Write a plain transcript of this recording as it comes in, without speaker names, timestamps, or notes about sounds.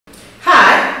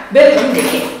Welcome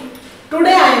again.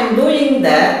 Today I am doing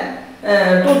the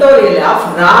tutorial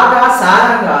of Raga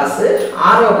Sarangas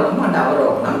Arohanam and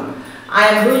Avarohanam. I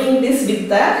am doing this with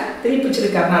the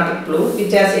 3-pitched Carnatic flute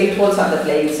which has 8 holes on the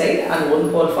playing side and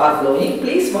 1 hole for blowing.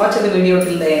 Please watch the video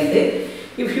till the end.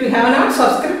 If you have not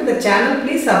subscribed to the channel,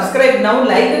 please subscribe now,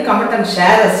 like, comment and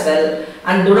share as well.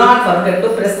 And do not forget to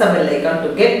press the bell icon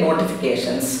to get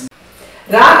notifications.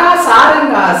 Raga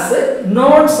Sarangas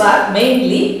notes are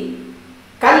mainly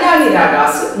Kalyani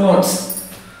Ragas notes.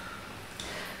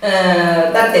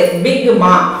 That big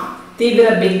ma,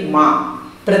 theevra big ma,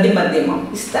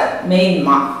 Pradimadhyama is the main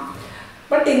ma.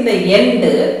 But in the end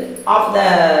of the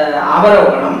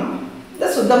Avarohanam, the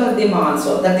Suddhamadhyama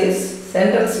also, that is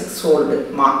central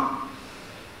 6-fold ma,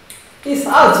 is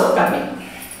also coming.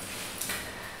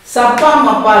 Sappa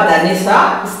Mappa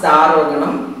Dhanisa is the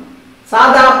Arohanam.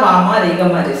 Sada Pama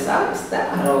Rigamarisa is the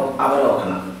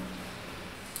Avarohanam.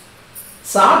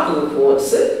 Sa 2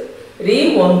 holes,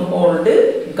 Re 1 hold,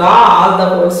 Ga all the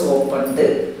holes opened,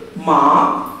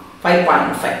 Ma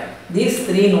 5.5. These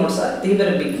 3 notes are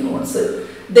theevra big notes.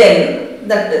 Then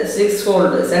that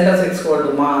 6-fold, center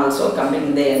 6-fold Ma also coming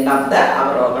in the end of the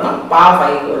Avarohanam. Pa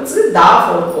 5 holds, Da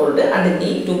 4 hold and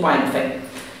Ni 2.5.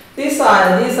 These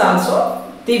also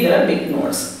theevra big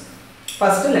notes.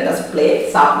 First let us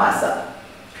play Sa Pa Sa.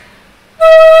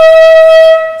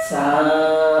 Sa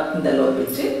in the low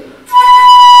pitch.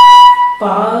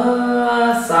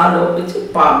 Pa, Sa low pitch,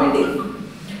 Pa middle.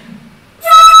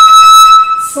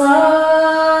 Sa,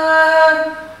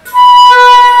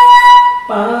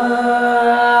 Pa,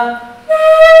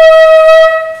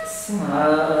 Sa.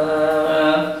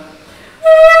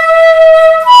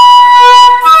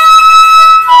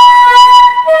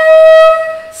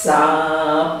 Sa,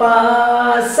 Pa,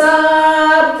 Sa,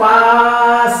 Pa,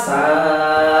 Sa.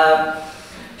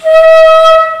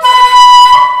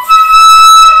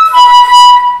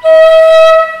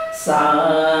 Sa,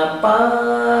 Pa,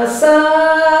 Sa,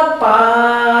 Pa,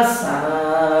 Sa.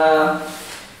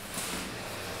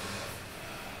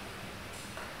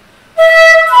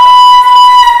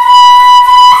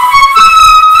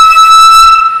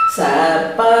 Sa,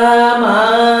 Pa, Ma,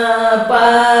 Pa,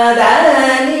 Da,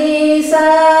 Ni, Sa.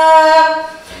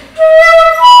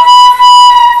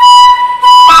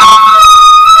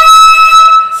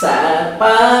 Sa,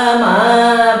 Pa, Ma,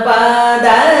 Pa,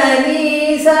 Da,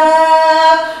 Ni, Sa.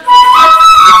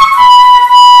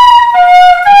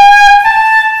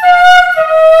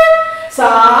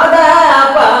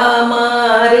 Sada Pa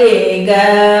Ma Re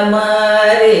Ga Ma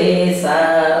Re Sa.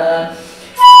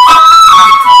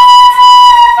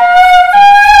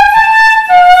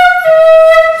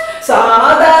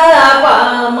 Sada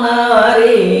Pa Ma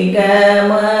Re Ga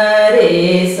Ma Re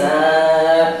Sa.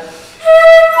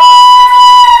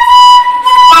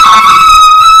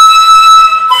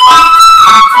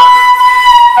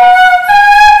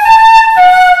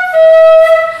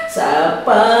 Sa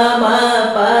Pa Ma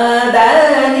Pa Da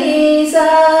Ni Sa.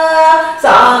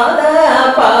 Sa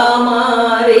Pa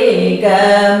Ma Re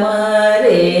Ga Ma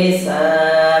Re Sa.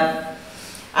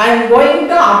 I am going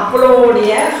to upload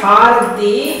a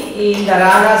Harati in the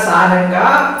Raga Saranga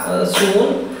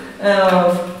soon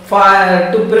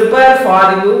to prepare for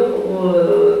you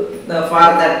for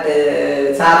that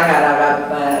Saranga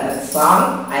Raga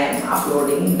song. I am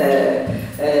uploading the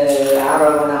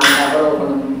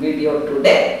Arohanam video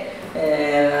today.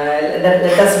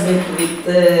 Let us meet with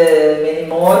many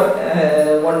more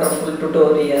wonderful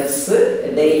tutorials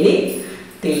daily.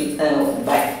 Till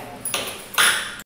bye.